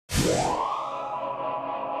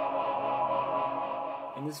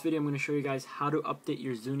In this video I'm going to show you guys how to update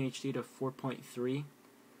your Zune HD to 4.3.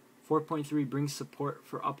 4.3 brings support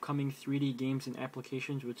for upcoming 3D games and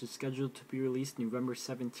applications, which is scheduled to be released November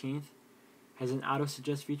 17th. Has an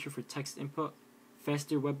auto-suggest feature for text input,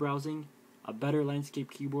 faster web browsing, a better landscape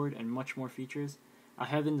keyboard, and much more features. I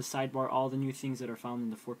have in the sidebar all the new things that are found in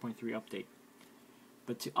the 4.3 update.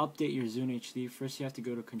 But to update your Zune HD, first you have to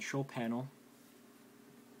go to Control Panel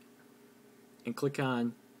and click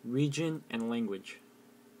on Region and Language.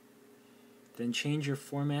 Then change your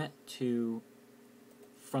format to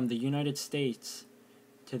from the United States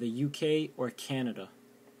to the UK or Canada.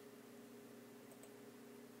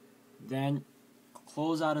 Then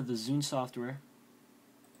close out of the Zune software,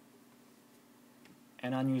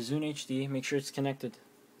 and on your Zune HD, make sure it's connected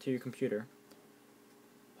to your computer.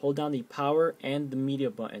 Hold down the power and the media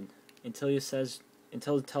button until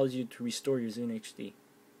it tells you to restore your Zune HD.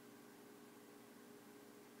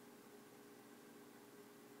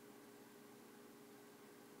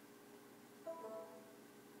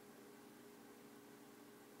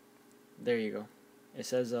 There you go. It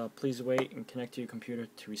says please wait and connect to your computer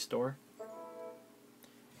to restore.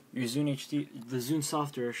 Your Zune HD, the Zune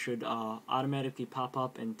software should automatically pop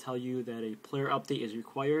up and tell you that a player update is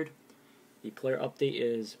required. The player update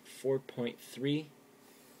is 4.3,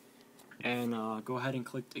 and go ahead and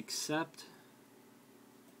click accept,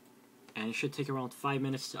 and it should take around 5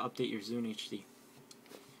 minutes to update your Zune HD.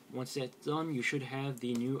 Once that's done, you should have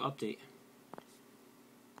the new update.